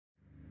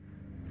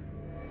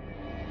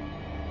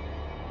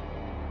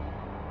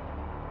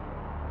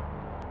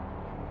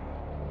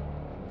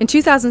In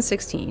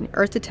 2016,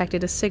 Earth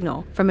detected a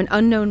signal from an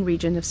unknown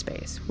region of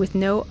space with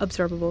no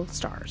observable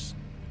stars.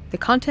 The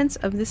contents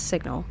of this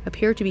signal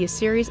appear to be a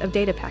series of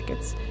data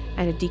packets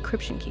and a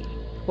decryption key.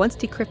 Once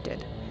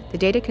decrypted, the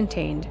data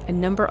contained a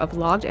number of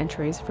logged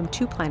entries from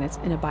 2 planets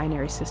in a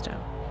binary system.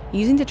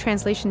 Using the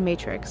translation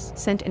matrix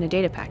sent in a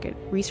data packet,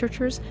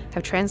 researchers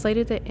have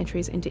translated the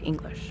entries into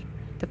English.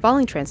 The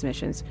following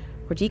transmissions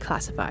were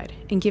declassified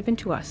and given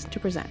to us to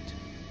present.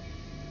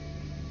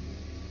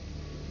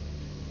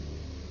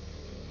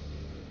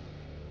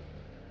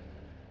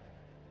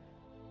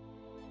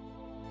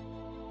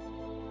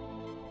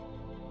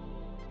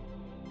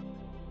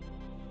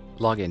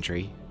 Log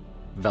entry,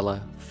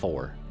 Vela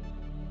 4.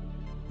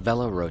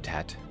 Vela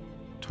Rotat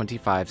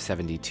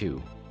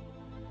 2572.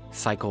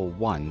 Cycle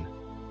 1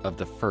 of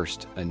the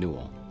first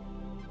annual.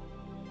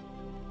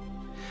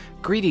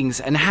 Greetings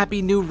and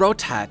happy new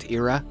Rotat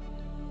era!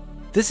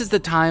 This is the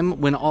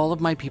time when all of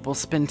my people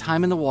spend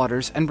time in the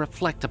waters and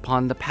reflect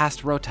upon the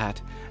past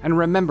Rotat and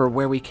remember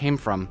where we came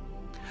from.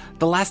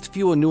 The last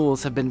few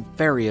annuals have been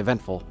very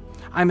eventful.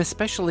 I'm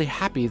especially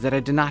happy that I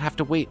did not have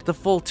to wait the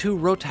full 2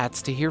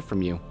 Rotats to hear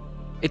from you.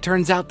 It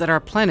turns out that our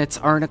planets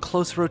are in a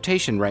close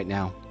rotation right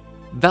now.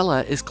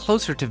 Vela is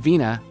closer to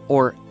Vina,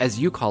 or as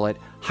you call it,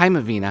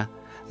 Hymovina,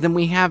 than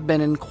we have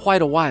been in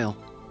quite a while.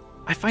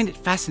 I find it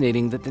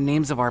fascinating that the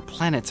names of our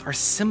planets are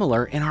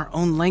similar in our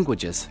own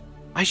languages.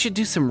 I should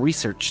do some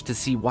research to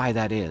see why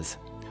that is.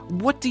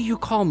 What do you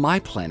call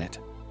my planet?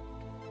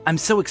 I'm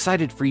so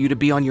excited for you to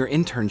be on your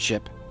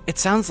internship. It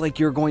sounds like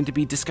you're going to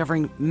be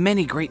discovering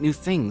many great new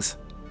things.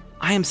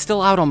 I am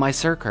still out on my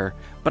circur,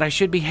 but I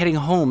should be heading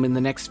home in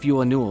the next few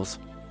annuals.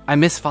 I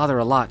miss Father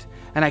a lot,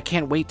 and I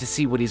can't wait to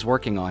see what he's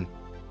working on.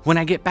 When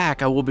I get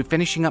back, I will be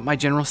finishing up my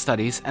general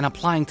studies and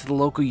applying to the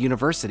local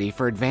university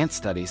for advanced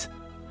studies.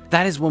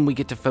 That is when we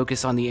get to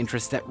focus on the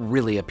interests that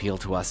really appeal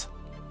to us.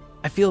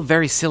 I feel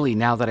very silly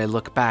now that I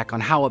look back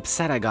on how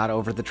upset I got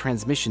over the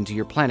transmission to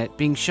your planet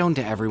being shown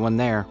to everyone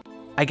there.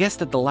 I guess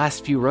that the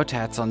last few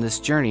Rotats on this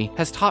journey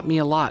has taught me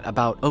a lot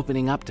about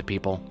opening up to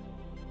people.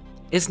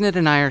 Isnit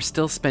and I are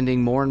still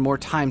spending more and more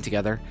time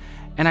together,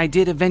 and I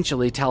did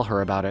eventually tell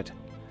her about it.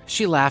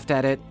 She laughed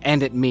at it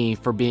and at me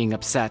for being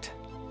upset.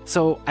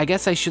 So I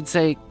guess I should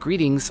say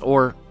greetings,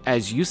 or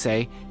as you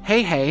say,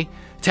 hey,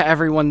 to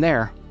everyone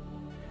there.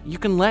 You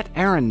can let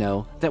Aaron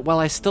know that while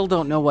I still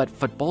don't know what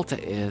Footbolta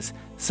is,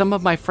 some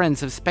of my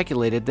friends have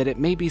speculated that it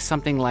may be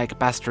something like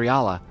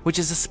Bastriala, which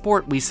is a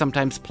sport we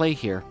sometimes play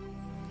here.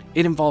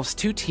 It involves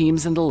 2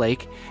 teams in the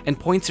lake, and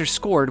points are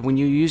scored when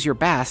you use your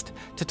bast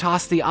to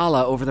toss the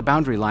ala over the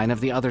boundary line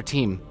of the other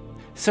team.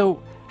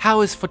 So,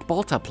 how is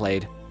Footbolta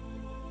played?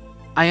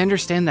 I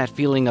understand that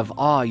feeling of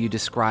awe you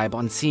describe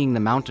on seeing the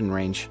mountain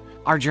range.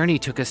 Our journey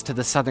took us to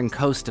the southern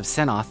coast of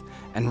Senoth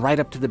and right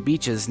up to the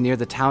beaches near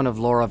the town of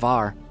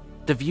Loravar.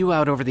 The view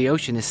out over the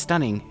ocean is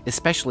stunning,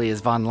 especially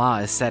as Van La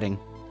is setting.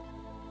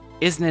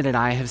 Isnit and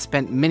I have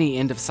spent many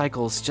end of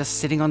cycles just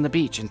sitting on the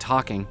beach and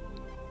talking.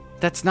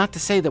 That's not to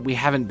say that we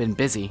haven't been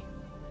busy.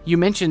 You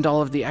mentioned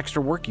all of the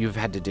extra work you've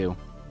had to do.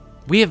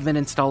 We have been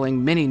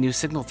installing many new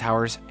signal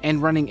towers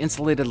and running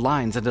insulated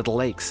lines into the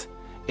lakes.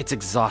 It's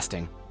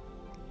exhausting.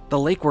 The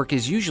lake work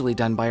is usually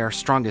done by our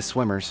strongest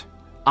swimmers.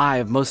 I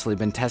have mostly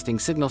been testing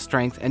signal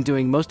strength and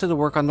doing most of the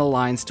work on the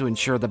lines to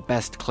ensure the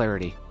best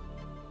clarity.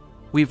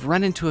 We've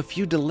run into a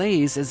few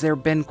delays as there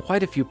have been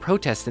quite a few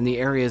protests in the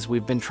areas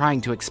we've been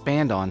trying to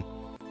expand on.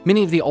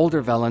 Many of the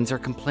older Velans are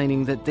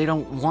complaining that they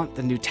don't want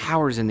the new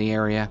towers in the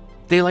area.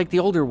 They like the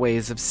older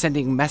ways of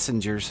sending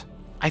messengers.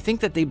 I think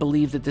that they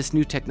believe that this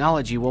new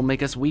technology will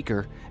make us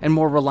weaker and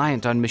more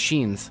reliant on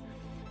machines,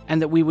 and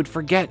that we would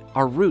forget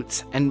our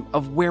roots and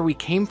of where we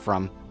came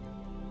from.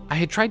 I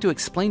had tried to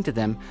explain to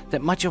them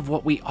that much of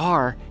what we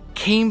are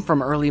came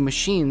from early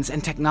machines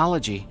and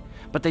technology,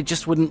 but they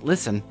just wouldn't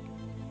listen.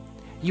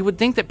 You would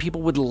think that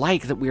people would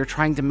like that we are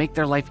trying to make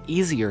their life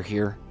easier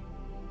here.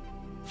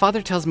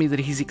 Father tells me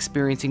that he's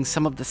experiencing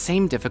some of the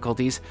same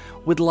difficulties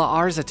with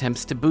La'ar's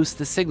attempts to boost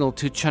the signal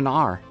to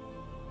Chunar.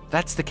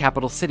 That's the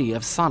capital city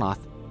of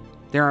Sonoth.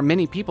 There are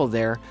many people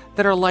there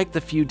that are like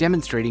the few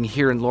demonstrating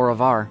here in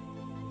Loravar.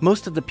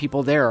 Most of the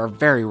people there are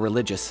very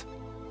religious.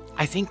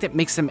 I think that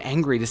makes them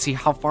angry to see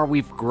how far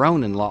we've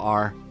grown in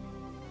La'ar.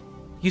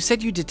 You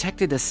said you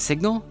detected a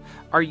signal?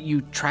 Are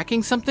you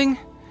tracking something?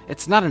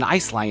 It's not an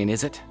ice lion,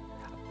 is it?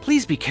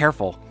 Please be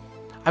careful.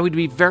 I would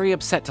be very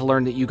upset to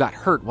learn that you got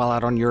hurt while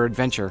out on your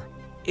adventure.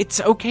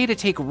 It's okay to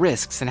take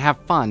risks and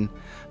have fun,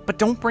 but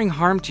don't bring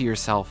harm to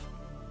yourself.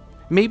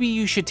 Maybe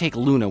you should take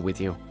Luna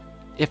with you.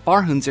 If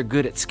Farhuns are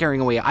good at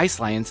scaring away ice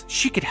lions,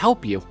 she could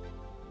help you.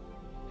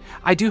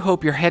 I do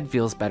hope your head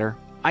feels better.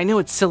 I know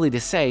it's silly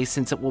to say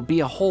since it will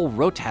be a whole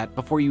Rotat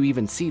before you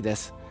even see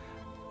this.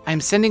 I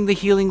am sending the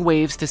healing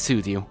waves to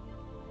soothe you.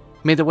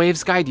 May the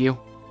waves guide you.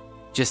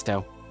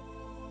 Jisto.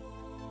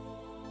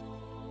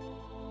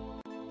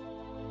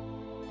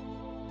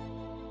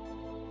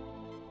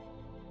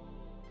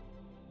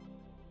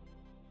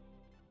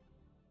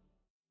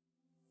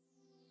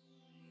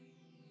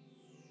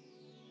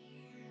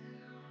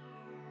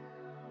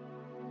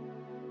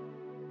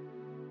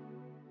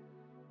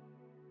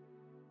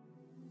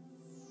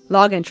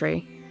 Log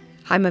entry,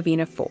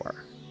 Hymavina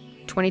 4,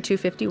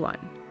 2251,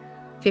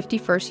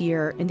 51st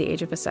year in the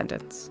Age of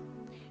Ascendance.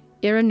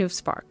 Ira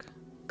Nuvspark,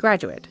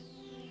 graduate,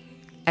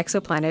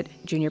 Exoplanet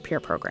Junior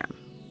Peer Program,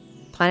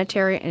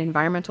 Planetary and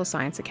Environmental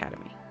Science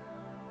Academy.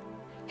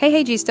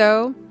 Hey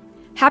Jisto!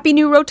 Happy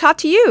new Rotat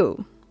to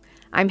you!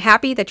 I'm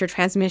happy that your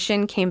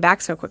transmission came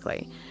back so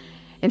quickly.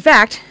 In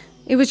fact,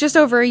 it was just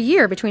over a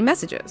year between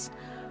messages.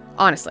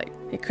 Honestly,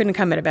 it couldn't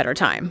come at a better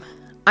time.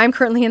 I'm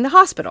currently in the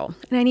hospital,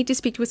 and I need to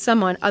speak with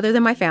someone other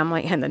than my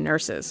family and the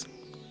nurses.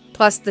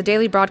 Plus, the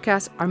daily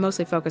broadcasts are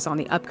mostly focused on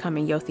the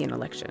upcoming Yothian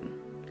election.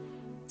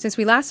 Since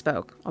we last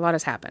spoke, a lot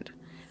has happened.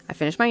 I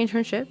finished my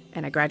internship,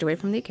 and I graduated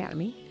from the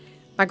academy.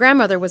 My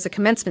grandmother was the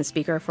commencement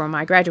speaker for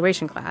my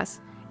graduation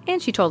class,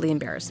 and she totally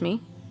embarrassed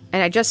me.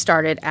 And I just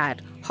started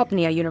at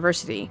Hopnia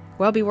University,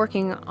 where I'll be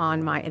working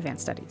on my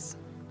advanced studies.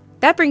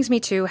 That brings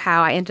me to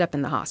how I ended up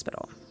in the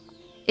hospital.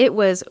 It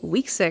was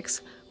week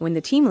 6 when the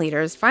team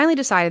leaders finally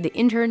decided the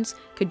interns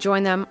could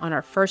join them on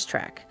our first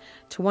trek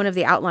to one of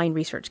the outlying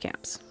research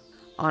camps.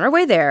 On our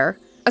way there,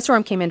 a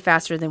storm came in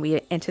faster than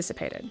we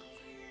anticipated.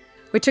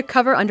 We took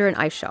cover under an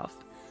ice shelf,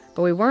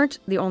 but we weren't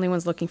the only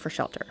ones looking for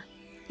shelter.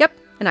 Yep,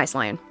 an ice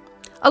lion.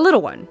 A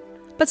little one,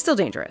 but still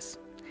dangerous.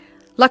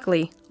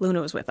 Luckily,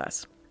 Luna was with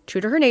us. True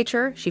to her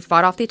nature, she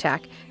fought off the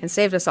attack and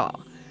saved us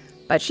all.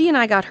 But she and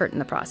I got hurt in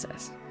the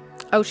process.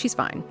 Oh, she's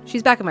fine.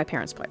 She's back at my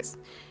parents' place.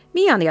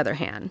 Me, on the other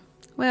hand,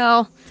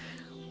 well,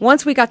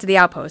 once we got to the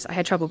outpost, I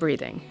had trouble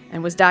breathing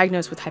and was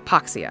diagnosed with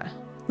hypoxia.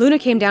 Luna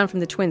came down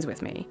from the twins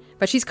with me,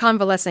 but she's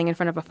convalescing in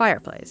front of a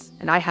fireplace,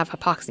 and I have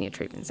hypoxia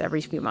treatments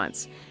every few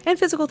months, and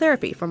physical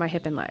therapy for my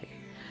hip and leg.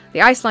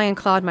 The ice lion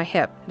clawed my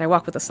hip, and I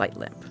walk with a slight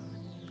limp.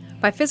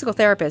 My physical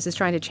therapist is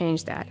trying to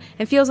change that,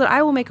 and feels that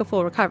I will make a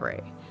full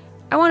recovery.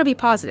 I want to be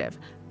positive,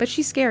 but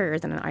she's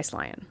scarier than an ice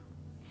lion.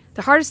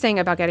 The hardest thing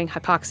about getting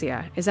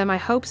hypoxia is that my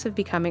hopes of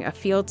becoming a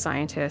field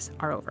scientist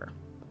are over.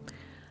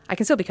 I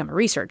can still become a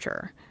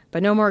researcher,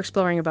 but no more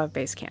exploring above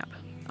base camp.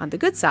 On the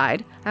good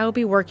side, I will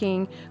be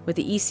working with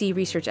the EC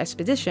Research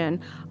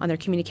Expedition on their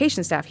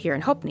communication staff here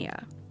in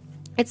Hopnia.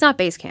 It's not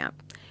base camp,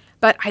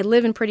 but I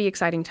live in pretty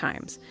exciting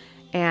times,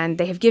 and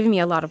they have given me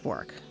a lot of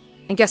work.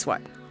 And guess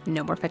what?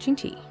 No more fetching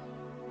tea.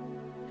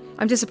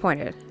 I'm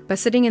disappointed, but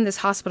sitting in this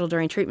hospital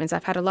during treatments,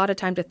 I've had a lot of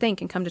time to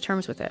think and come to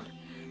terms with it.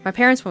 My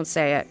parents won't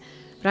say it,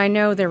 but I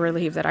know they're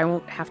relieved that I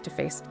won't have to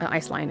face an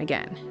ice lion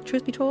again.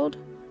 Truth be told,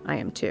 I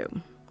am too.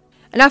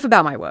 Enough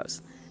about my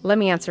woes. Let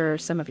me answer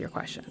some of your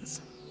questions.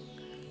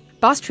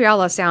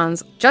 Bostriala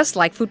sounds just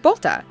like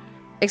Futbolta,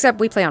 except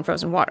we play on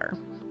frozen water.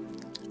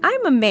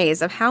 I'm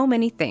amazed of how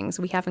many things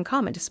we have in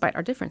common despite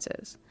our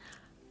differences.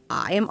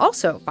 I am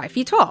also 5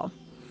 feet tall.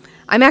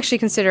 I'm actually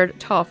considered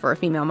tall for a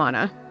female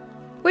mana,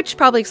 which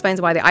probably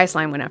explains why the ice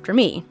lion went after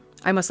me.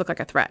 I must look like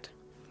a threat.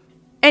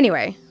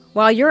 Anyway,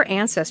 while your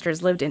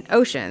ancestors lived in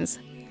oceans,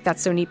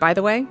 that's so neat by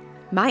the way,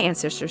 my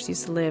ancestors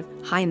used to live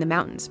high in the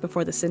mountains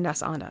before the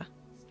Sindas Anda.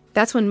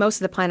 That's when most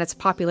of the planet's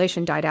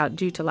population died out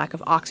due to lack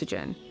of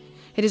oxygen.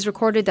 It is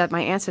recorded that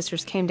my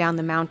ancestors came down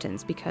the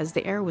mountains because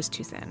the air was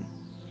too thin.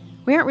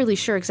 We aren't really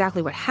sure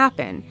exactly what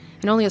happened,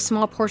 and only a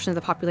small portion of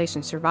the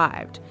population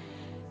survived.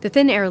 The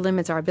thin air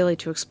limits our ability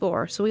to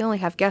explore, so we only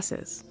have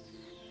guesses.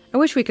 I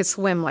wish we could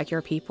swim like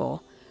your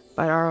people,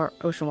 but our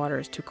ocean water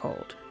is too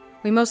cold.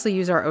 We mostly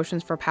use our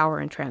oceans for power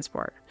and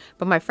transport,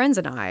 but my friends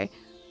and I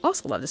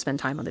also love to spend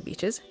time on the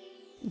beaches.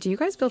 Do you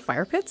guys build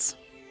fire pits?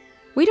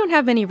 We don't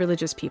have many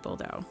religious people,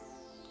 though.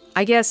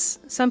 I guess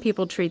some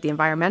people treat the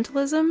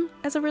environmentalism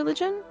as a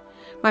religion.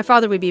 My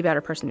father would be a better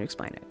person to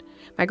explain it.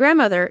 My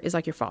grandmother is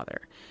like your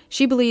father.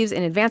 She believes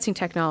in advancing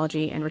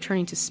technology and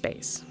returning to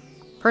space.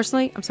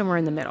 Personally, I'm somewhere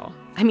in the middle.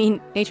 I mean,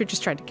 nature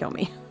just tried to kill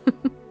me.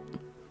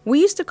 We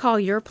used to call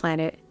your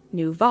planet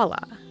New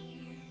Vala,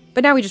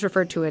 but now we just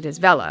refer to it as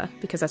Vela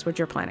because that's what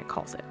your planet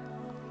calls it.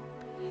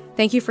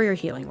 Thank you for your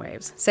healing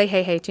waves. Say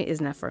hey to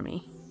Isna for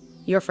me.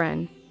 Your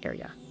friend,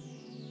 Irja.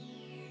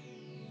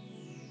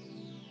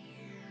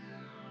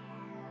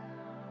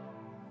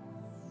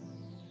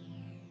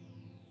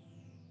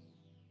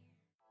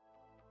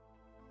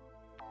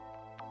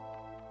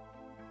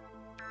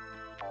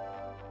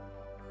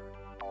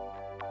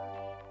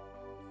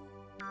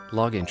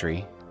 Log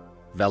entry,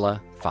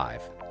 Vela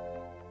 5.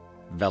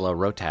 Vela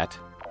Rotat,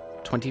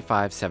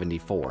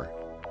 2574.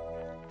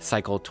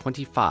 Cycle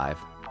 25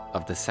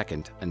 of the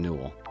second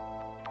annual.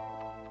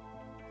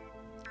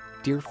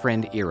 Dear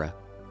friend Ira,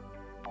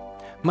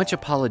 much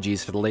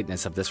apologies for the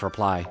lateness of this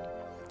reply.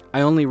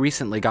 I only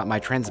recently got my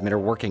transmitter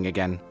working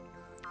again.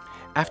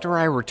 After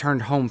I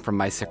returned home from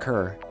my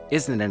Sakur,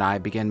 Isnid and I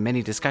began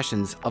many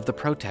discussions of the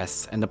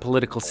protests and the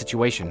political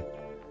situation.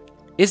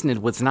 Isnid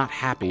was not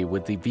happy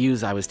with the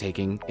views I was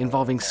taking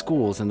involving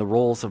schools and the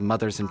roles of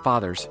mothers and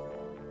fathers.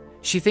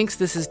 She thinks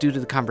this is due to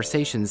the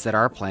conversations that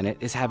our planet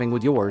is having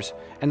with yours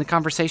and the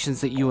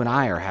conversations that you and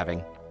I are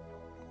having.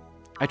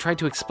 I tried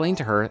to explain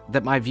to her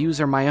that my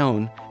views are my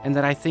own and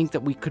that I think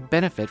that we could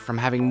benefit from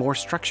having more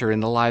structure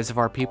in the lives of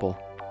our people.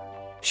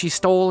 She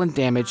stole and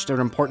damaged an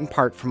important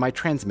part from my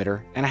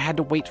transmitter, and I had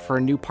to wait for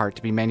a new part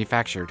to be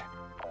manufactured.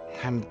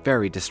 I'm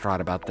very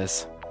distraught about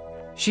this.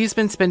 She's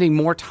been spending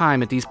more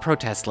time at these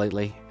protests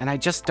lately, and I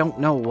just don't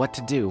know what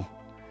to do.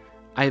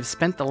 I have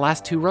spent the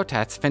last 2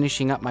 rotats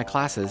finishing up my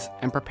classes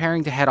and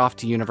preparing to head off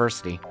to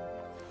university.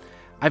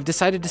 I've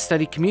decided to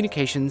study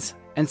communications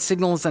and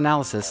signals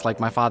analysis like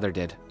my father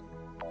did.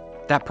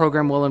 That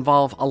program will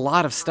involve a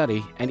lot of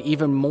study and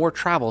even more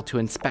travel to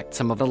inspect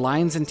some of the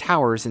lines and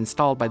towers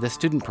installed by the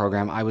student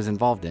program I was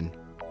involved in.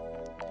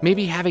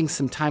 Maybe having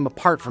some time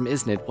apart from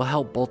Isnid will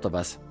help both of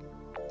us.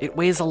 It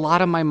weighs a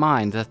lot on my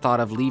mind, the thought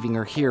of leaving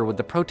her here with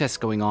the protests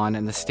going on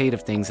and the state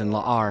of things in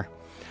La'ar,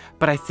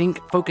 but I think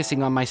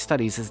focusing on my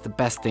studies is the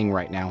best thing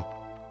right now.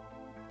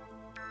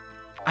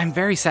 I'm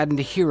very saddened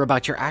to hear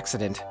about your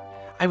accident.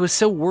 I was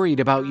so worried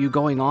about you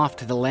going off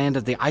to the land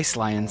of the ice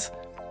lions.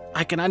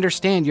 I can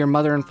understand your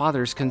mother and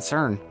father's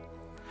concern.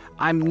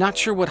 I'm not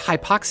sure what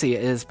hypoxia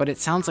is, but it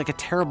sounds like a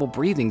terrible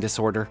breathing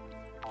disorder.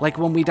 Like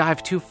when we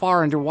dive too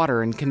far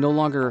underwater and can no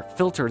longer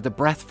filter the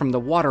breath from the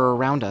water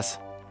around us.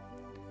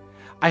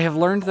 I have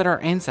learned that our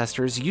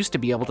ancestors used to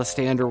be able to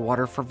stay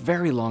underwater for a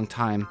very long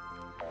time.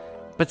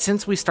 But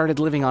since we started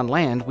living on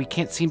land, we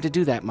can't seem to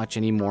do that much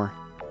anymore.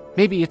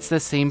 Maybe it's the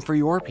same for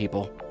your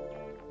people.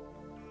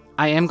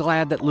 I am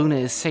glad that Luna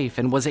is safe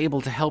and was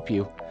able to help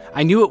you.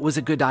 I knew it was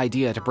a good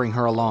idea to bring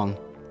her along.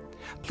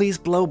 Please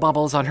blow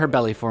bubbles on her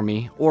belly for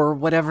me, or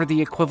whatever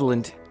the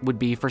equivalent would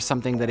be for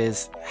something that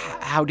is,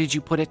 how did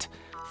you put it?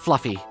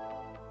 Fluffy.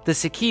 The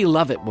Siki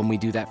love it when we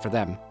do that for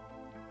them.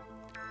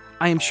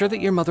 I am sure that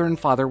your mother and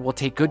father will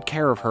take good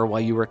care of her while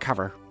you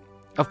recover.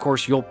 Of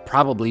course, you'll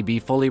probably be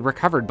fully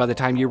recovered by the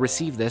time you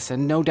receive this,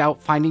 and no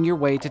doubt finding your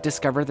way to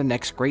discover the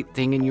next great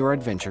thing in your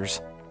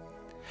adventures.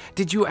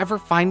 Did you ever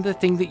find the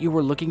thing that you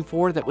were looking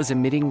for that was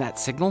emitting that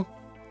signal?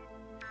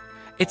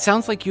 It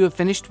sounds like you have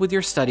finished with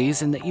your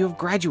studies and that you have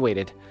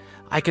graduated.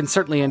 I can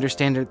certainly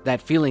understand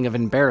that feeling of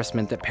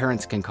embarrassment that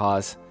parents can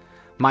cause.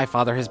 My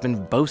father has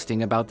been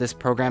boasting about this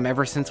program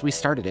ever since we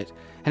started it,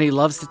 and he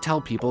loves to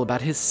tell people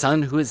about his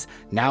son who is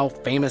now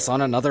famous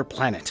on another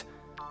planet.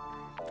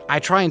 I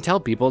try and tell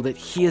people that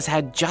he has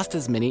had just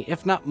as many,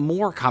 if not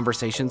more,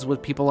 conversations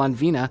with people on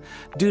Vina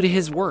due to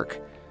his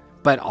work,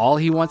 but all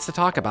he wants to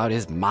talk about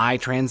is my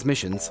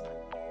transmissions.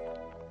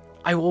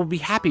 I will be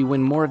happy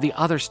when more of the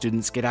other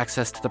students get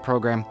access to the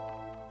program.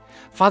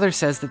 Father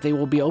says that they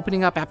will be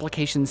opening up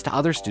applications to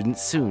other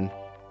students soon.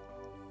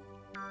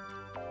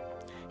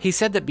 He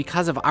said that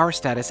because of our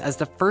status as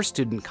the first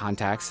student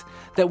contacts,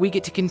 that we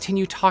get to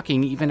continue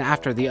talking even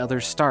after the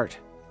others start.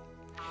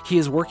 He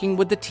is working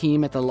with the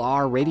team at the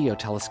La'ar radio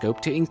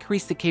telescope to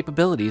increase the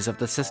capabilities of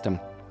the system.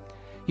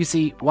 You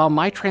see, while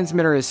my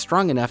transmitter is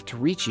strong enough to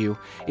reach you,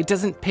 it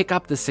doesn't pick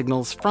up the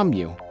signals from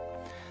you.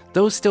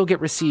 Those still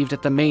get received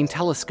at the main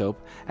telescope,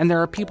 and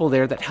there are people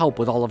there that help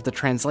with all of the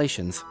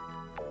translations.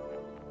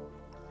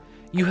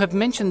 You have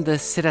mentioned the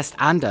Sidest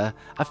Anda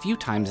a few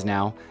times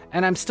now,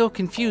 and I'm still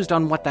confused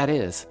on what that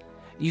is.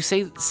 You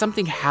say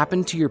something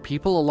happened to your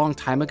people a long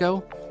time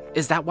ago?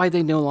 Is that why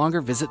they no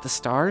longer visit the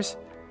stars?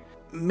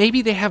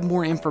 Maybe they have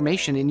more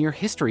information in your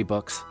history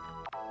books.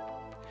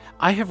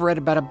 I have read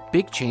about a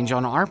big change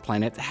on our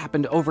planet that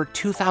happened over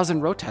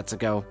 2,000 rotats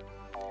ago.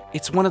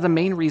 It's one of the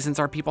main reasons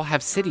our people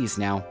have cities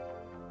now.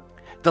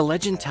 The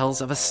legend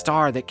tells of a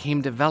star that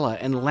came to Vela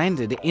and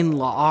landed in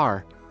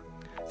La'ar.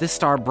 This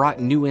star brought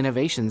new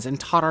innovations and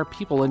taught our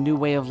people a new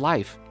way of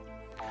life.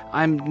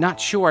 I'm not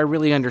sure I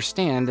really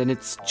understand, and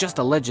it's just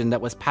a legend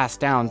that was passed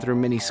down through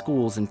many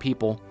schools and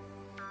people.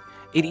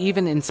 It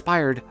even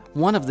inspired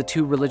one of the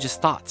 2 religious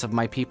thoughts of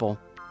my people.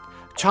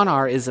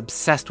 Chonar is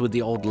obsessed with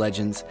the old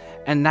legends,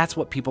 and that's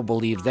what people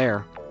believe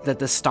there, that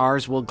the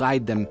stars will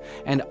guide them,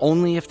 and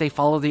only if they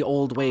follow the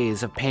old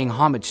ways of paying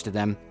homage to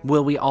them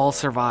will we all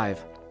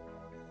survive.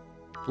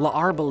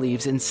 La'ar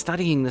believes in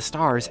studying the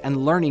stars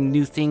and learning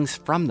new things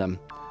from them,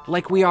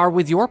 like we are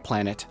with your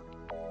planet.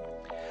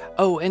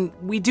 Oh, and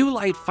we do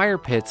light fire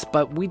pits,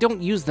 but we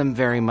don't use them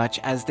very much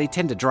as they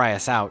tend to dry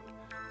us out.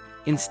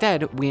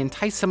 Instead, we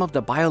entice some of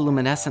the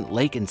bioluminescent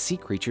lake and sea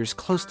creatures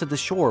close to the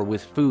shore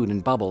with food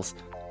and bubbles.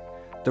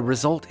 The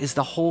result is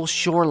the whole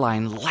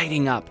shoreline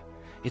lighting up.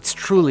 It's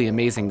truly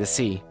amazing to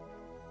see.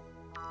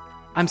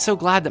 I'm so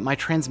glad that my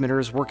transmitter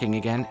is working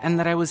again and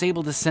that I was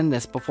able to send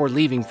this before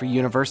leaving for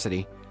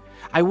university.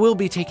 I will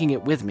be taking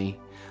it with me.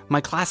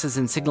 My classes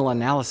in signal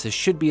analysis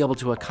should be able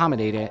to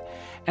accommodate it,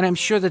 and I'm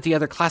sure that the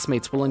other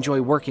classmates will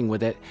enjoy working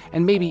with it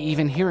and maybe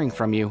even hearing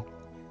from you.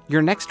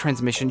 Your next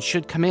transmission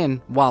should come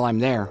in while I'm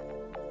there.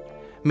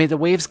 May the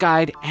waves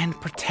guide and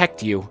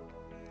protect you,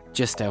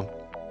 Jisto.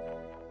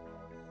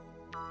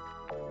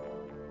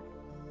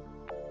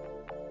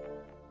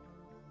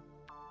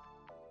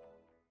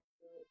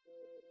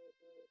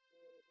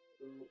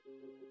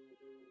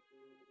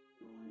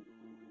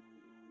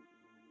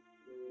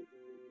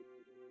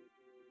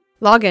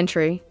 Log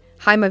entry,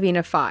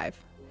 Haimavina 5,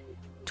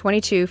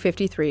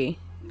 2253,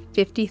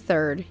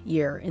 53rd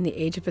year in the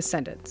Age of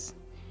Ascendance.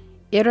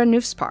 Irja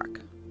Nufspark.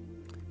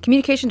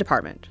 Communication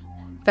Department,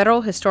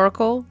 Federal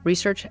Historical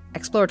Research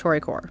Exploratory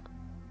Corps.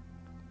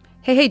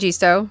 Hey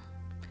Jisto.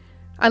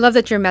 I love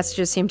that your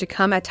messages seem to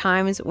come at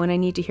times when I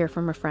need to hear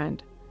from a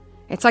friend.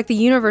 It's like the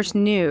universe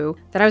knew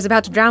that I was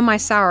about to drown my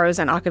sorrows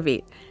in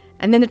akavit,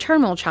 and then the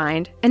terminal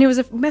chimed, and it was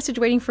a message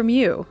waiting from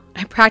you.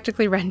 I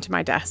practically ran to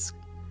my desk.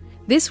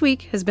 This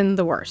week has been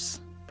the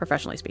worst,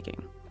 professionally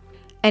speaking.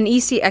 An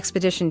EC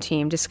expedition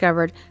team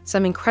discovered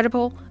some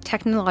incredible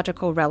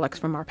technological relics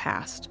from our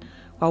past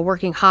while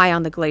working high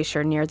on the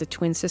glacier near the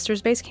Twin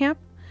Sisters base camp.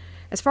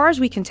 As far as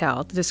we can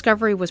tell, the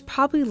discovery was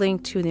probably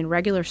linked to the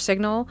irregular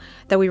signal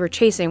that we were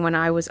chasing when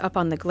I was up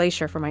on the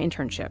glacier for my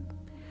internship.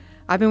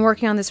 I've been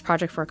working on this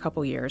project for a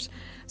couple years,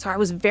 so I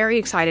was very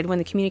excited when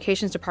the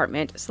communications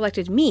department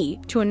selected me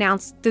to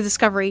announce the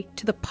discovery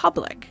to the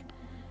public.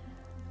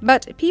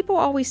 But people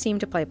always seem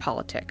to play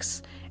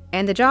politics,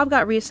 and the job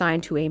got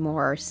reassigned to a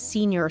more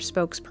senior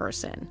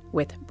spokesperson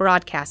with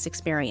broadcast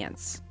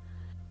experience.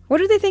 What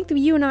do they think that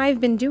you and I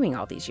have been doing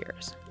all these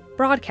years?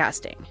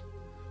 Broadcasting.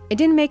 It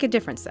didn't make a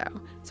difference,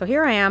 though, so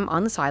here I am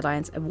on the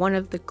sidelines of one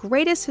of the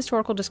greatest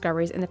historical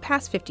discoveries in the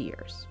past 50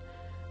 years.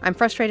 I'm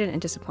frustrated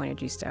and disappointed,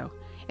 Jisto,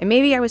 and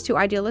maybe I was too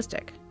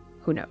idealistic.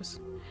 Who knows?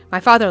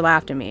 My father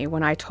laughed at me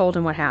when I told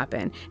him what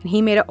happened, and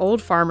he made an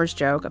old farmer's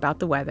joke about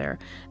the weather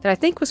that I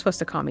think was supposed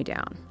to calm me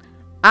down.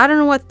 I don't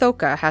know what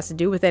Thoka has to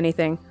do with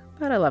anything,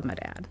 but I love my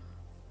dad.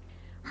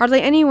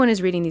 Hardly anyone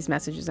is reading these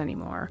messages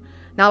anymore,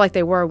 not like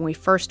they were when we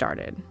first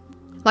started.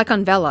 Like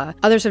on Vela,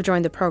 others have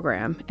joined the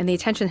program, and the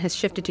attention has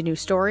shifted to new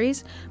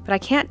stories, but I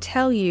can't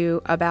tell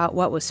you about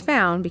what was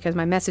found because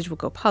my message will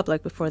go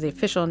public before the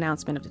official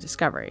announcement of the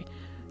discovery,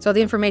 so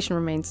the information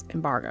remains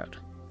embargoed.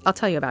 I'll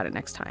tell you about it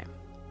next time.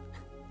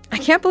 I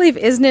can't believe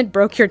Isn't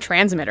broke your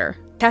transmitter.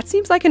 That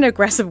seems like an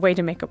aggressive way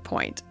to make a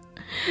point.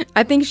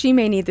 I think she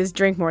may need this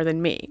drink more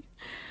than me.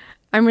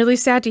 I'm really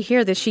sad to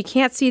hear that she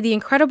can't see the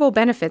incredible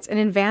benefits and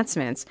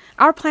advancements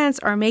our planets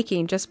are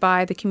making just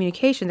by the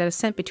communication that is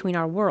sent between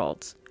our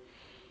worlds.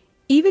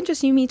 Even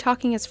just you and me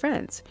talking as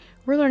friends,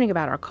 we're learning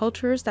about our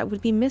cultures that would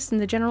be missed in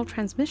the general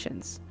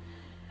transmissions.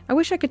 I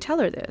wish I could tell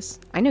her this.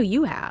 I know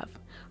you have.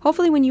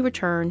 Hopefully when you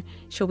return,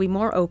 she'll be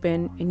more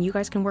open and you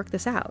guys can work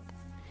this out.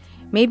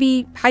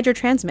 Maybe hide your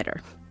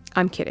transmitter.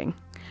 I'm kidding.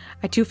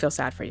 I too feel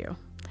sad for you.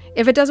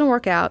 If it doesn't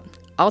work out,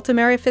 Alta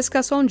Mare Fisca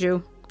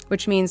Sonju,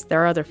 which means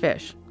there are other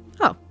fish.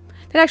 Oh,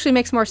 that actually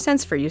makes more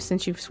sense for you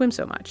since you swim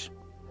so much.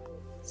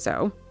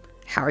 So,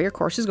 how are your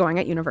courses going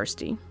at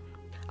university?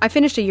 I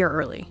finished a year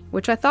early,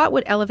 which I thought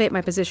would elevate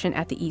my position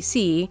at the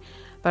EC,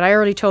 but I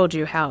already told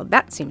you how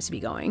that seems to be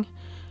going.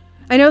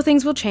 I know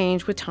things will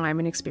change with time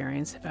and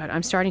experience, but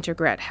I'm starting to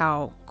regret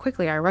how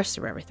quickly I rushed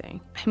through everything.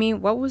 I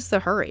mean, what was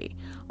the hurry?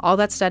 All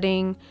that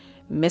studying,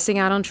 missing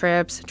out on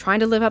trips, trying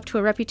to live up to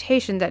a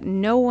reputation that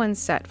no one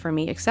set for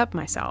me except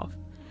myself.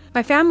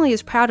 My family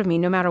is proud of me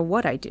no matter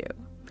what I do.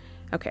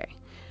 Okay,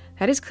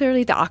 that is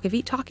clearly the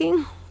akavit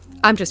talking.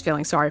 I'm just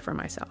feeling sorry for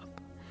myself.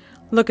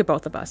 Look at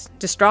both of us,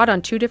 distraught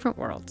on two different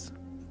worlds.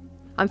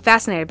 I'm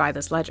fascinated by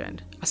this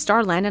legend. A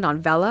star landed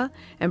on Vela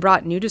and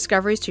brought new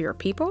discoveries to your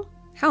people?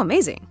 How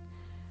amazing.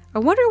 I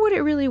wonder what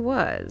it really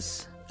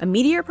was. A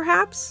meteor,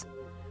 perhaps?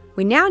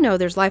 We now know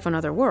there's life on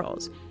other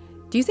worlds.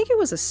 Do you think it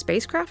was a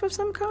spacecraft of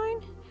some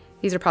kind?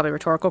 These are probably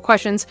rhetorical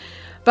questions,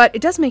 but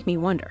it does make me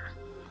wonder.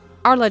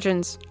 Our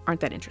legends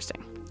aren't that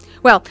interesting.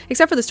 Well,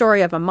 except for the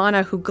story of a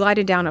mana who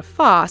glided down a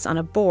foss on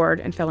a board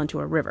and fell into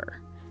a river.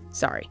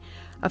 Sorry.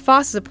 A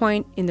foss is a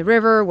point in the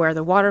river where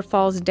the water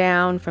falls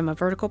down from a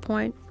vertical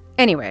point.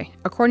 Anyway,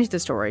 according to the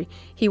story,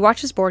 he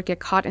watched his board get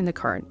caught in the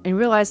current and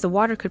realized the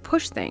water could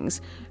push things.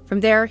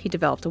 From there, he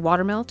developed a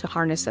watermill to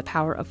harness the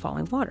power of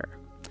falling water.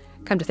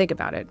 Come to think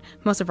about it,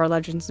 most of our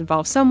legends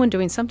involve someone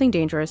doing something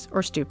dangerous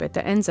or stupid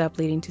that ends up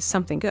leading to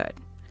something good.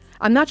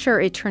 I'm not sure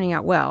it turning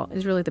out well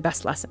is really the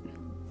best lesson.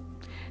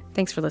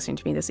 Thanks for listening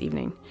to me this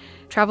evening.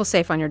 Travel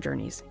safe on your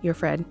journeys. Your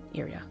friend,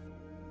 Irja.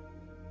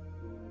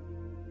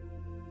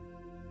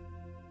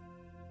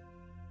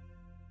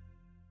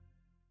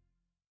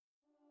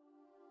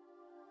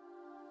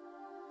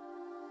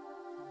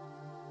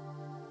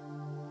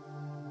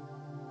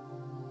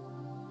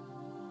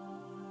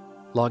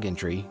 Log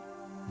entry,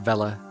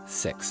 Vela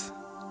 6.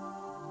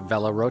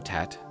 Vela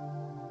Rotat,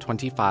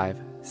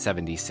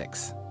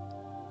 2576.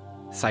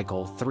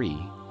 Cycle 3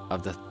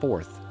 of the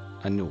 4th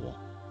Annual.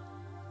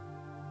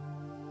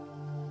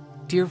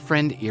 Dear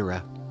friend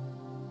Irja,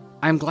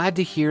 I am glad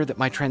to hear that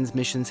my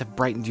transmissions have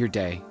brightened your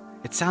day.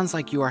 It sounds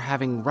like you are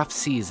having rough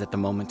seas at the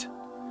moment.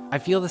 I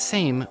feel the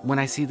same when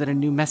I see that a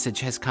new message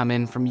has come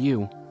in from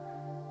you.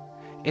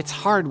 It's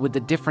hard with the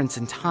difference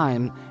in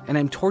time, and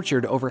I'm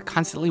tortured over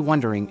constantly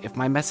wondering if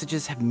my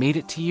messages have made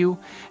it to you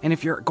and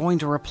if you're going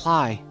to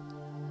reply.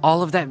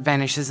 All of that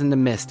vanishes in the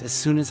mist as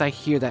soon as I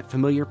hear that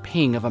familiar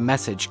ping of a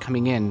message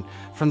coming in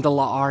from the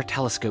La'ar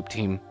telescope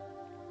team.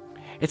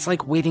 It's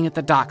like waiting at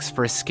the docks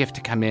for a skiff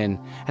to come in,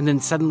 and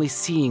then suddenly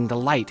seeing the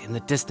light in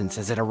the distance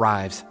as it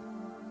arrives.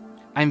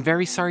 I'm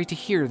very sorry to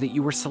hear that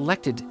you were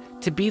selected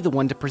to be the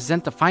one to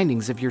present the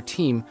findings of your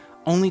team,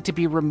 only to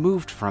be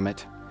removed from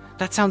it.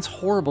 That sounds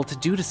horrible to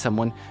do to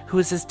someone who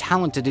is as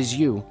talented as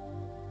you.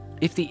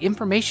 If the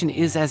information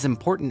is as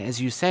important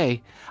as you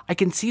say, I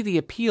can see the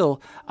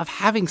appeal of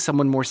having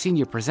someone more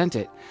senior present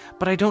it,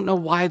 but I don't know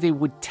why they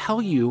would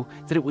tell you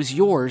that it was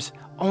yours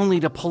only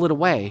to pull it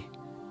away.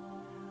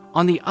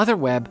 On the other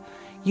web,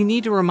 you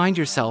need to remind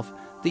yourself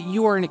that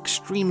you are an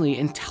extremely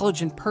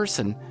intelligent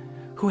person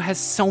who has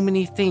so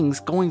many things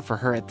going for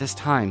her at this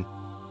time.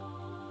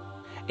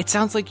 It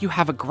sounds like you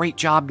have a great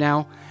job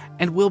now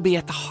and will be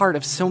at the heart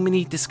of so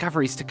many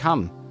discoveries to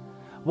come.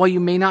 While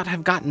you may not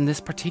have gotten this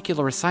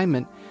particular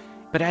assignment,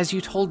 but as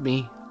you told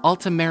me,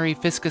 Alta Mary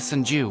Fiscus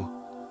and Jew.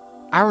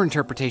 Our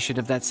interpretation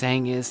of that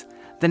saying is,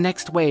 the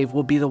next wave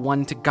will be the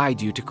one to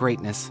guide you to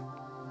greatness.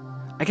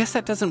 I guess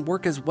that doesn't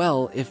work as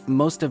well if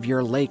most of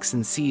your lakes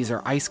and seas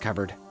are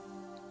ice-covered.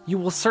 You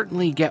will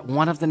certainly get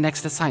one of the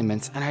next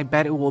assignments, and I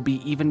bet it will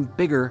be even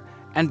bigger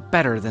and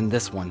better than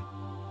this one.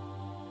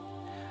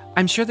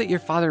 I'm sure that your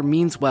father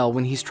means well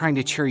when he's trying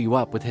to cheer you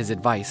up with his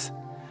advice.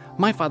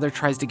 My father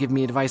tries to give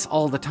me advice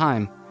all the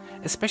time,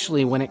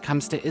 especially when it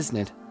comes to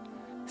Isnid.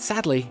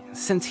 Sadly,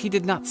 since he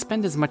did not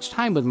spend as much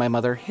time with my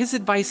mother, his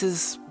advice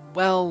is,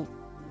 well,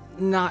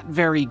 not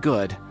very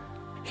good.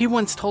 He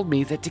once told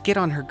me that to get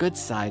on her good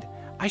side,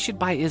 I should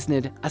buy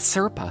Isnid a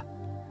Serpa.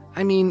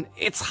 I mean,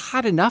 it's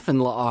hot enough in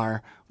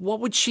La'ar.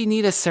 What would she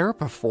need a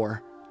Serpa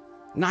for?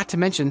 Not to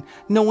mention,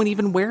 no one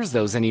even wears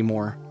those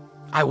anymore.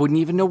 I wouldn't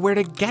even know where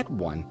to get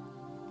one.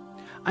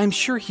 I'm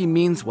sure he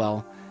means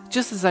well,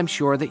 just as I'm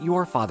sure that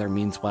your father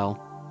means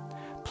well.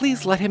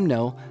 Please let him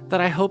know that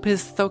I hope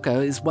his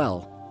Thoka is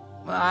well.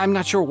 I'm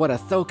not sure what a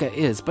Thoka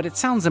is, but it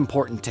sounds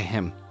important to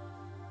him.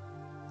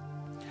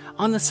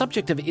 On the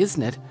subject of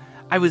Isnid,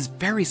 I was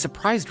very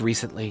surprised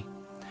recently.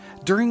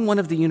 During one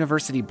of the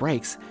university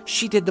breaks,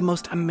 she did the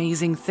most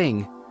amazing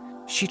thing.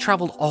 She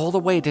traveled all the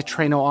way to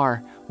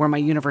Trenoir, where my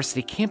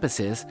university campus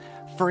is,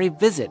 for a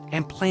visit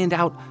and planned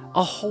out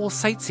a whole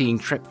sightseeing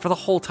trip for the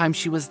whole time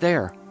she was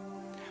there.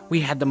 We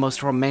had the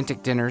most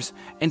romantic dinners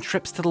and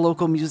trips to the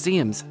local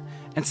museums,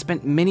 and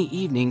spent many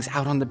evenings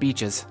out on the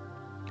beaches.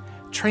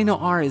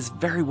 Trenoir is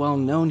very well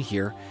known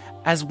here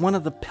as one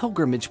of the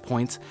pilgrimage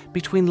points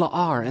between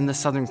La'ar and the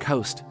southern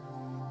coast.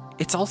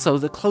 It's also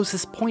the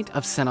closest point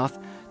of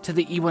Senoth to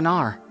the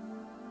Iwanar.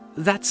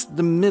 That's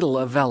the middle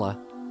of Vela.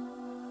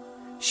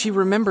 She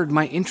remembered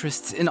my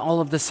interests in all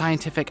of the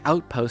scientific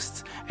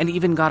outposts and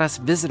even got us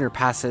visitor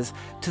passes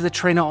to the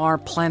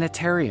Trenoir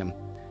Planetarium.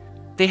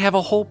 They have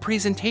a whole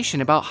presentation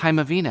about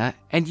Haimavina,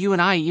 and you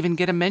and I even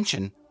get a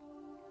mention.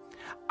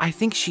 I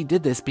think she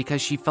did this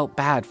because she felt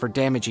bad for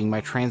damaging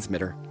my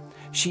transmitter.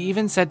 She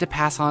even said to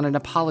pass on an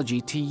apology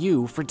to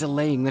you for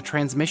delaying the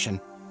transmission.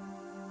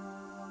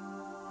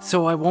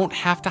 So I won't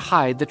have to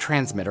hide the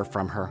transmitter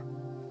from her.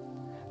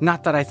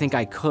 Not that I think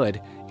I could.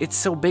 It's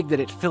so big that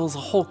it fills a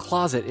whole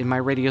closet in my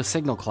radio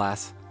signal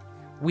class.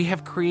 We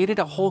have created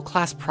a whole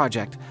class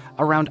project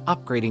around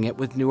upgrading it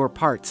with newer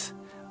parts.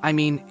 I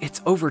mean,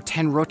 it's over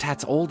 10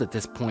 rotats old at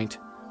this point.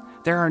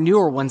 There are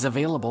newer ones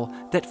available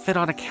that fit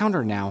on a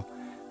counter now.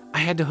 I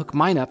had to hook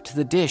mine up to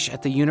the dish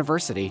at the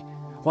university,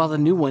 while the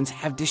new ones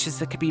have dishes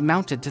that could be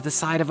mounted to the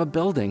side of a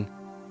building.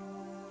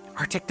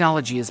 Our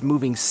technology is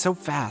moving so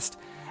fast,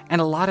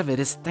 and a lot of it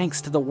is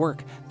thanks to the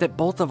work that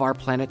both of our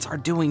planets are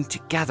doing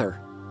together.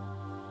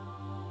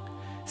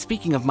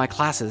 Speaking of my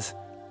classes,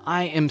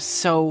 I am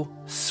so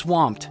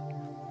swamped.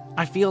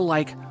 I feel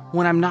like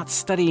when I'm not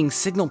studying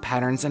signal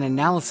patterns and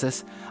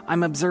analysis,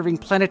 I'm observing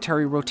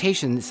planetary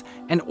rotations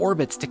and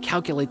orbits to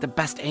calculate the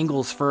best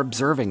angles for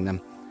observing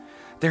them.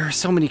 There are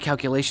so many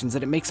calculations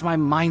that it makes my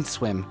mind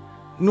swim.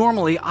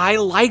 Normally, I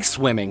like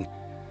swimming.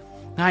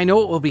 I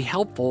know it will be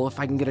helpful if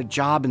I can get a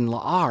job in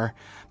La'ar,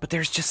 but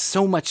there's just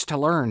so much to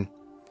learn.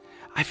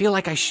 I feel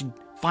like I should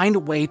find a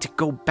way to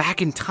go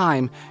back in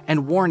time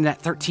and warn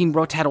that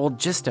 13-rotat-old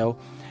Jisto,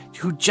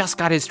 who just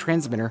got his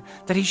transmitter,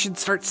 that he should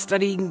start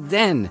studying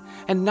then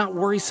and not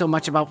worry so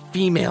much about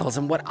females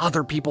and what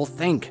other people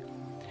think.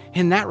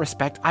 In that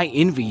respect, I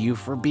envy you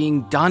for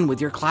being done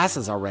with your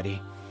classes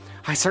already.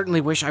 I certainly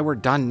wish I were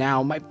done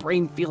now. My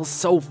brain feels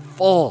so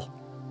full.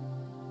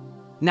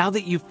 Now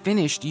that you've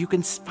finished, you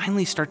can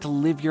finally start to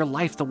live your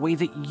life the way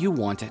that you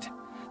want it.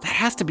 That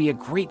has to be a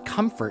great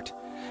comfort.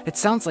 It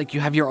sounds like you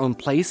have your own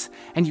place,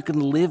 and you can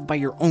live by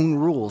your own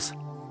rules.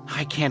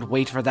 I can't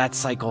wait for that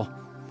cycle.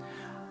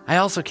 I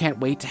also can't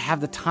wait to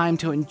have the time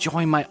to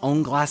enjoy my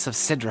own glass of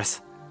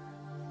Sidrus.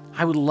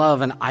 I would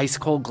love an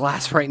ice-cold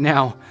glass right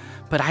now,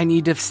 but I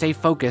need to stay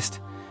focused,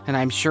 and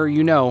I'm sure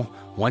you know,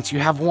 once you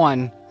have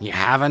one, you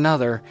have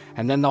another,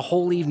 and then the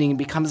whole evening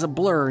becomes a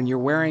blur and you're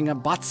wearing a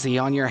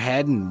botsi on your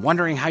head and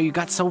wondering how you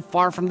got so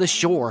far from the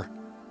shore.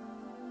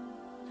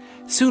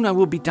 Soon I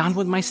will be done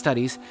with my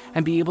studies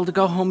and be able to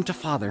go home to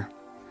Father.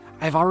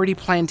 I've already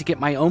planned to get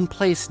my own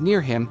place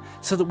near him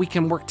so that we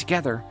can work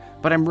together,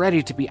 but I'm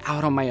ready to be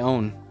out on my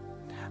own.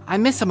 I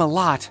miss him a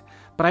lot,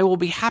 but I will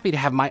be happy to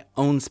have my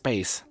own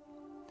space.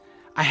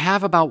 I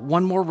have about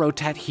one more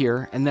rotat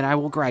here and then I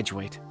will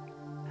graduate.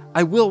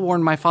 I will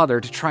warn my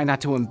father to try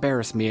not to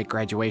embarrass me at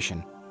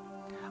graduation.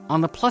 On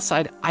the plus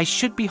side, I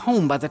should be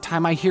home by the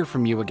time I hear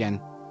from you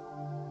again.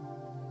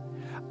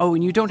 Oh,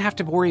 and you don't have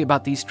to worry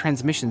about these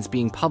transmissions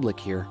being public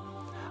here.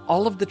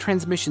 All of the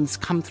transmissions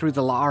come through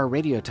the La'ar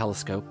radio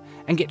telescope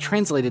and get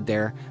translated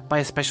there by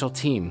a special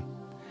team.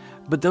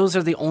 But those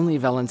are the only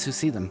Velans who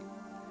see them.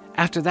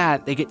 After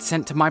that, they get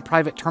sent to my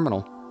private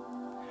terminal.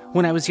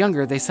 When I was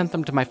younger, they sent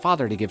them to my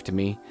father to give to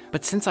me,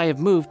 but since I have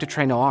moved to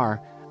Tre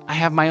Noir, I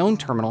have my own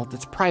terminal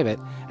that's private,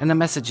 and the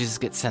messages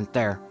get sent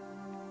there.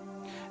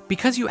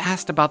 Because you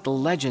asked about the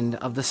legend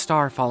of the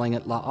star falling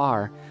at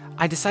La'ar,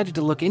 I decided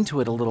to look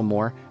into it a little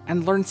more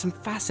and learn some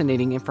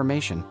fascinating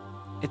information.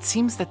 It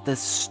seems that the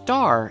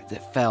star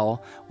that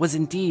fell was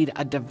indeed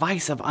a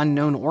device of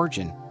unknown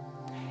origin.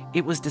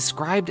 It was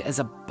described as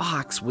a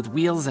box with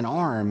wheels and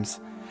arms,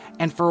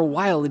 and for a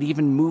while it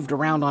even moved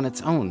around on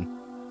its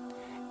own.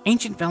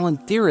 Ancient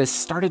Velan theorists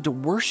started to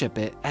worship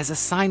it as a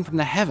sign from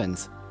the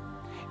heavens.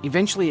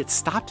 Eventually it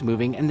stopped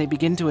moving and they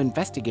began to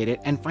investigate it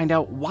and find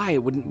out why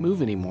it wouldn't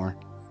move anymore.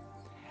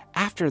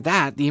 After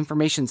that, the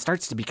information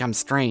starts to become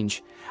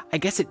strange. I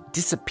guess it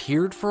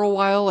disappeared for a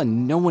while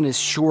and no one is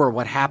sure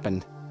what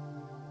happened.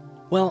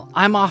 Well,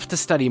 I'm off to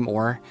study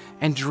more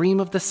and dream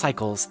of the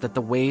cycles that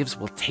the waves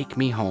will take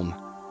me home.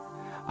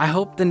 I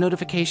hope the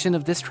notification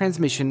of this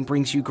transmission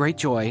brings you great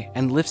joy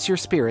and lifts your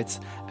spirits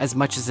as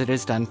much as it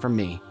has done for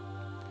me.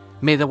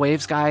 May the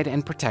waves guide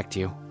and protect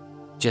you.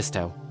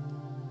 Jisto.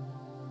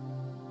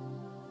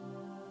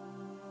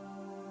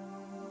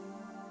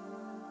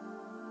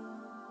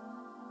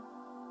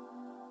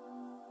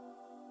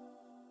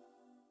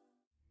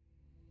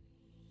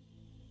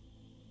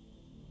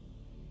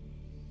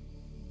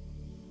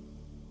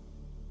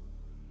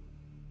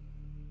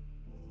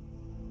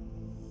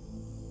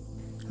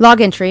 Log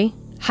entry,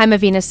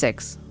 Hymavina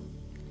 6,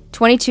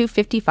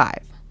 2255,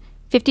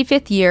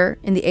 55th year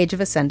in the Age of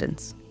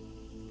Ascendance.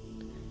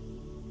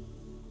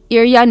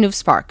 Irja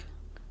Spark,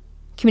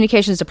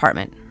 Communications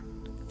Department,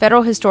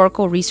 Federal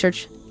Historical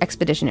Research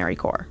Expeditionary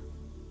Corps.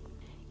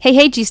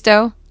 Hey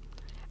Jisto!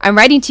 I'm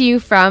writing to you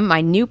from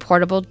my new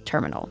portable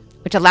terminal,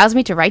 which allows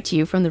me to write to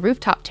you from the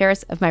rooftop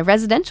terrace of my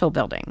residential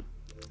building.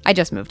 I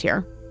just moved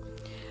here.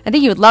 I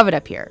think you would love it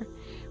up here.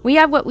 We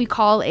have what we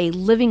call a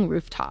living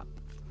rooftop.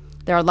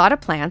 There are a lot of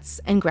plants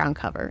and ground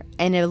cover,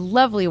 and a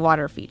lovely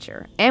water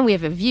feature, and we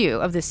have a view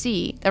of the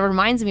sea that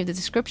reminds me of the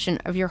description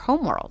of your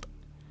homeworld.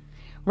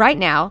 Right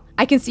now,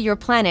 I can see your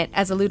planet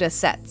as Aluda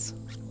sets.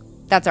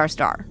 That's our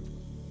star.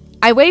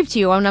 I wave to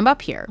you when I'm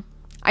up here.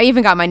 I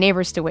even got my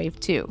neighbors to wave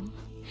too.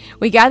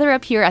 We gather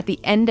up here at the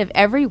end of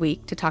every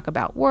week to talk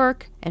about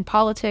work and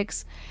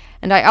politics,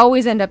 and I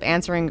always end up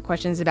answering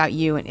questions about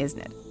you and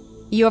Isnit.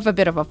 You have a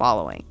bit of a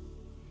following.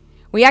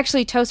 We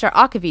actually toast our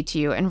akavit to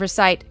you and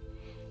recite,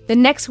 "The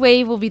next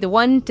wave will be the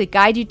one to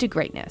guide you to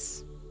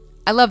greatness."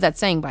 I love that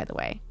saying, by the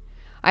way.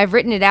 I've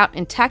written it out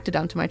and tacked it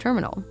onto my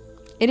terminal.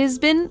 It has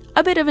been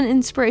a bit of an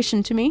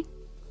inspiration to me.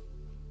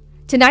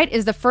 Tonight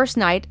is the first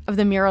night of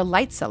the Mira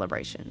Light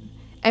Celebration,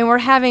 and we're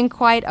having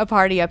quite a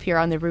party up here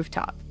on the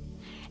rooftop.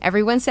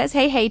 Everyone says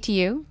hey to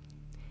you.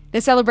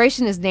 The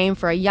celebration is named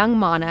for a young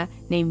mana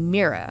named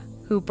Mira,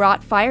 who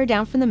brought fire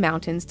down from the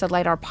mountains to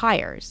light our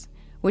pyres,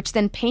 which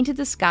then painted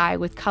the sky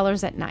with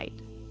colors at night.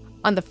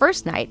 On the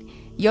first night,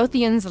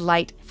 Yothians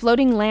light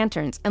floating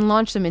lanterns and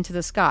launch them into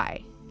the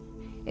sky.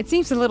 It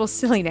seems a little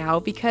silly now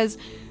because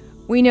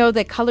we know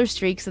that color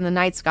streaks in the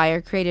night sky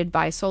are created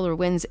by solar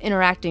winds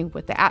interacting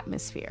with the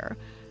atmosphere,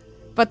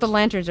 but the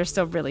lanterns are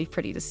still really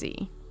pretty to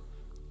see.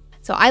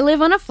 So I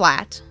live on a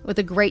flat with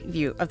a great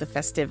view of the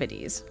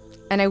festivities,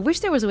 and I wish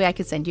there was a way I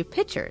could send you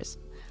pictures.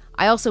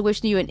 I also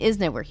wish you and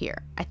Isna were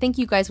here. I think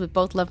you guys would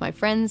both love my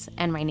friends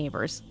and my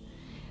neighbors.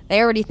 They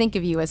already think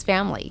of you as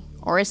family,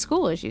 or as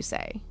school, as you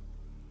say.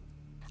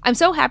 I'm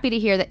so happy to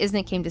hear that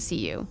Isna came to see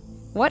you.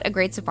 What a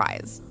great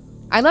surprise.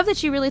 I love that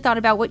she really thought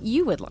about what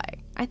you would like.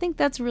 I think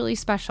that's really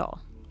special.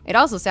 It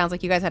also sounds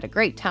like you guys had a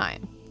great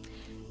time.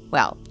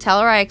 Well,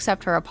 tell her I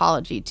accept her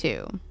apology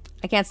too.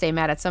 I can't stay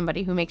mad at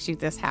somebody who makes you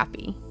this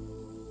happy.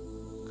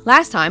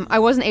 Last time, I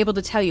wasn't able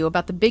to tell you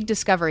about the big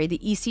discovery the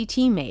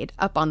ECT made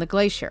up on the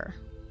glacier.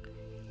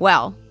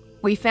 Well,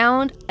 we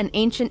found an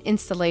ancient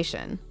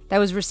installation that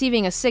was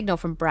receiving a signal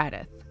from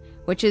Bradith,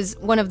 which is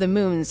one of the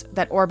moons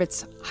that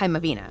orbits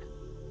Hymavina.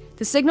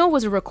 The signal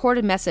was a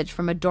recorded message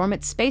from a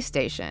dormant space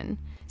station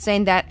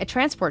saying that a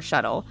transport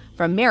shuttle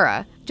from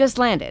Mira just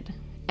landed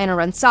and a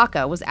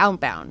Ransaka was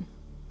outbound.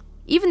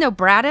 Even though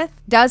Bradith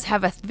does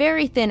have a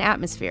very thin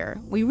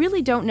atmosphere, we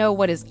really don't know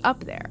what is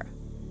up there.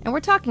 And we're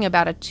talking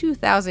about a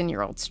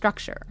 2,000-year-old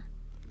structure.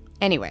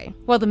 Anyway,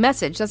 while the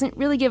message doesn't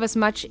really give us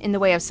much in the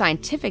way of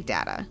scientific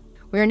data,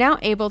 we are now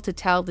able to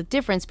tell the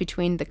difference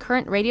between the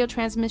current radio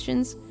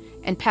transmissions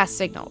and past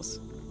signals.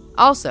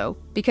 Also,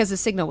 because the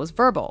signal was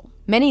verbal,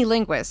 many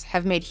linguists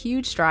have made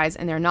huge strides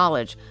in their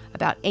knowledge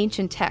about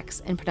ancient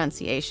texts and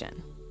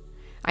pronunciation.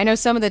 I know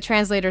some of the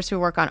translators who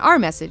work on our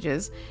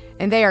messages,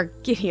 and they are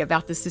giddy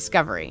about this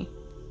discovery.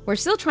 We're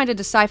still trying to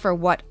decipher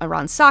what a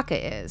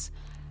Ransaka is,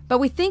 but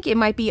we think it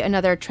might be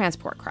another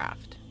transport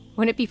craft.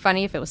 Wouldn't it be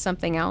funny if it was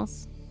something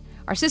else?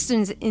 Our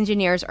systems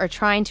engineers are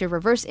trying to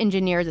reverse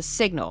engineer the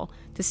signal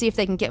to see if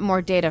they can get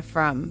more data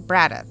from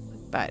Bradith,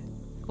 but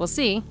we'll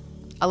see.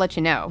 I'll let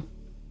you know.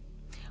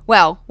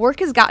 Well,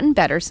 work has gotten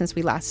better since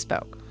we last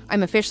spoke.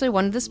 I'm officially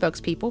one of the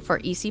spokespeople for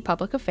EC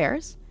Public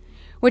Affairs,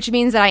 which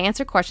means that I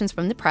answer questions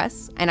from the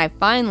press, and I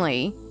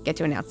finally get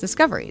to announce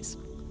discoveries.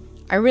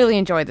 I really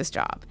enjoy this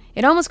job.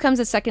 It almost comes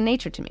as second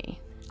nature to me.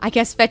 I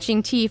guess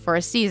fetching tea for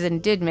a season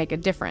did make a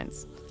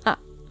difference. Huh.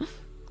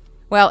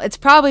 Well, it's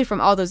probably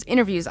from all those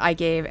interviews I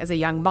gave as a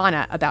young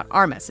Mana about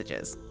our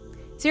messages.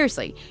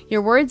 Seriously,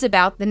 your words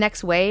about the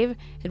next wave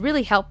had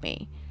really helped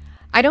me.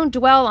 I don't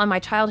dwell on my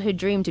childhood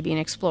dream to be an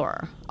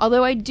explorer,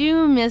 although I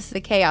do miss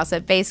the chaos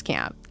at base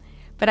camp,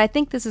 but I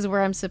think this is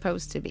where I'm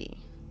supposed to be.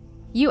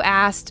 You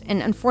asked,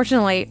 and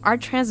unfortunately, our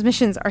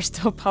transmissions are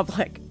still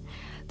public.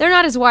 They're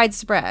not as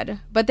widespread,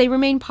 but they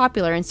remain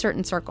popular in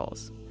certain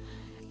circles.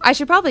 I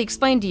should probably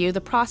explain to you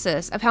the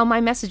process of how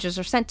my messages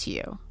are sent to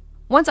you.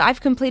 Once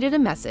I've completed a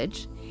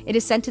message, it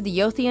is sent to the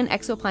Yothian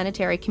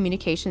Exoplanetary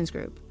Communications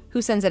Group,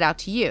 who sends it out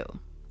to you.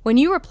 When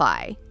you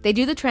reply, they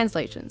do the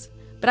translations,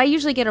 but I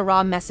usually get a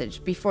raw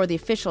message before the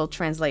official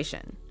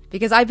translation,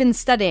 because I've been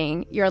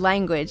studying your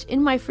language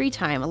in my free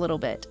time a little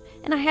bit,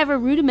 and I have a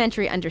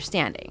rudimentary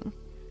understanding.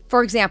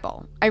 For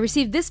example, I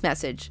received this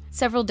message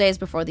several days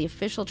before the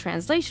official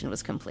translation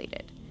was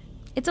completed.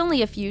 It's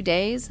only a few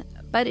days,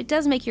 but it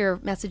does make your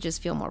messages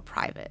feel more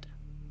private.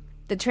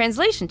 The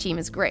translation team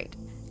is great,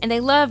 and they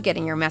love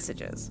getting your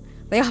messages.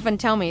 They often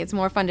tell me it's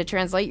more fun to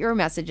translate your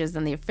messages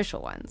than the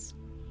official ones.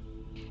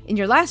 In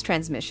your last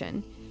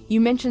transmission, you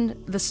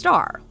mentioned the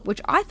star,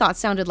 which I thought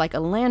sounded like a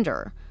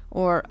lander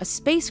or a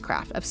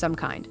spacecraft of some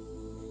kind.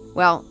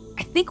 Well,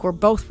 I think we're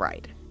both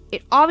right.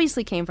 It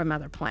obviously came from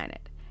another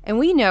planet, and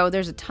we know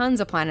there's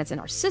tons of planets in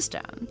our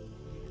system.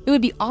 It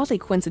would be oddly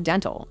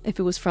coincidental if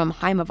it was from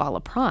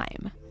Heimavala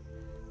Prime.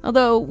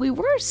 Although we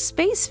were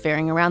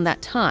spacefaring around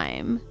that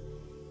time,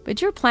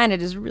 but your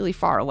planet is really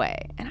far away,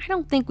 and I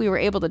don't think we were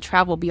able to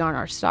travel beyond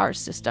our star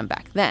system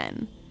back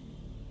then.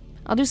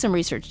 I'll do some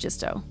research,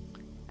 Jisto.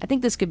 I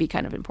think this could be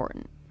kind of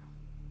important.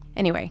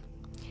 Anyway,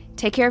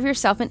 take care of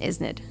yourself and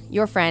Isnid.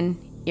 Your friend,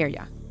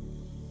 Irja.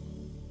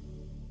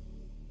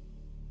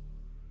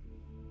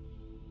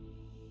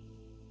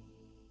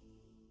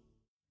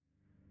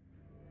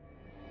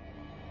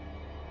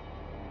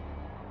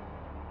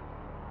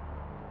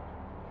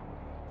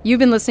 You've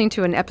been listening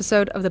to an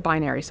episode of the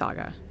Binary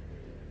Saga.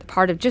 The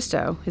part of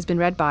Jisto has been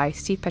read by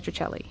Steve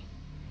Petrocelli.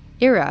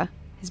 Irja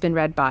has been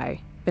read by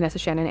Vanessa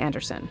Shannon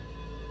Anderson.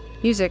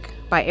 Music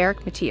by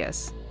Eric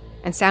Matthias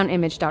and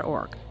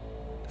soundimage.org.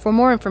 For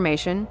more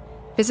information,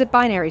 visit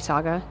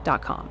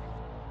binarysaga.com.